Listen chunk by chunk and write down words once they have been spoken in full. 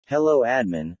Hello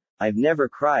admin, I've never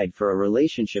cried for a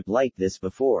relationship like this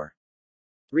before.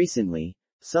 Recently,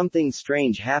 something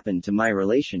strange happened to my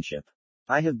relationship.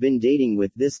 I have been dating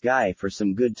with this guy for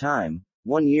some good time,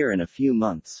 1 year and a few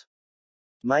months.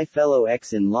 My fellow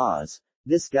ex-in-laws,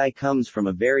 this guy comes from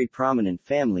a very prominent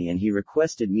family and he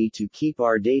requested me to keep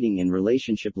our dating and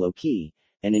relationship low-key,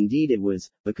 and indeed it was,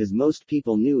 because most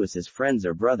people knew us as friends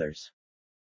or brothers.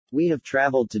 We have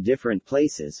traveled to different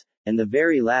places, and the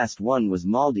very last one was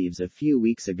Maldives a few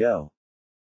weeks ago.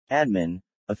 Admin,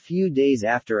 a few days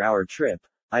after our trip,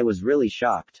 I was really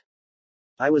shocked.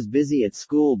 I was busy at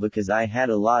school because I had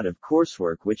a lot of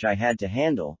coursework which I had to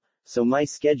handle, so my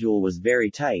schedule was very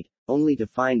tight, only to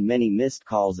find many missed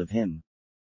calls of him.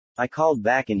 I called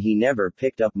back and he never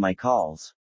picked up my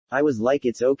calls. I was like,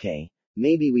 it's okay,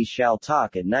 maybe we shall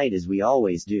talk at night as we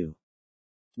always do.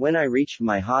 When I reached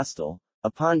my hostel,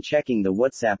 upon checking the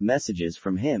WhatsApp messages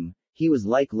from him, he was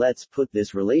like, let's put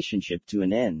this relationship to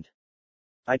an end.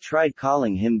 I tried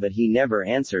calling him but he never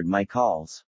answered my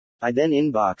calls. I then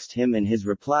inboxed him and his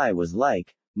reply was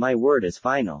like, my word is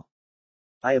final.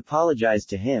 I apologized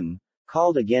to him,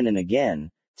 called again and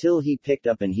again, till he picked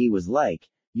up and he was like,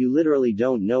 you literally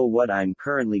don't know what I'm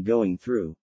currently going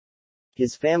through.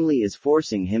 His family is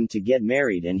forcing him to get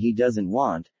married and he doesn't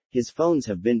want, his phones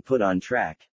have been put on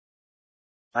track.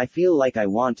 I feel like I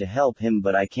want to help him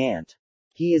but I can't.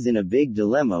 He is in a big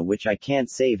dilemma which I can't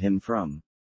save him from.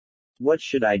 What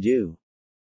should I do?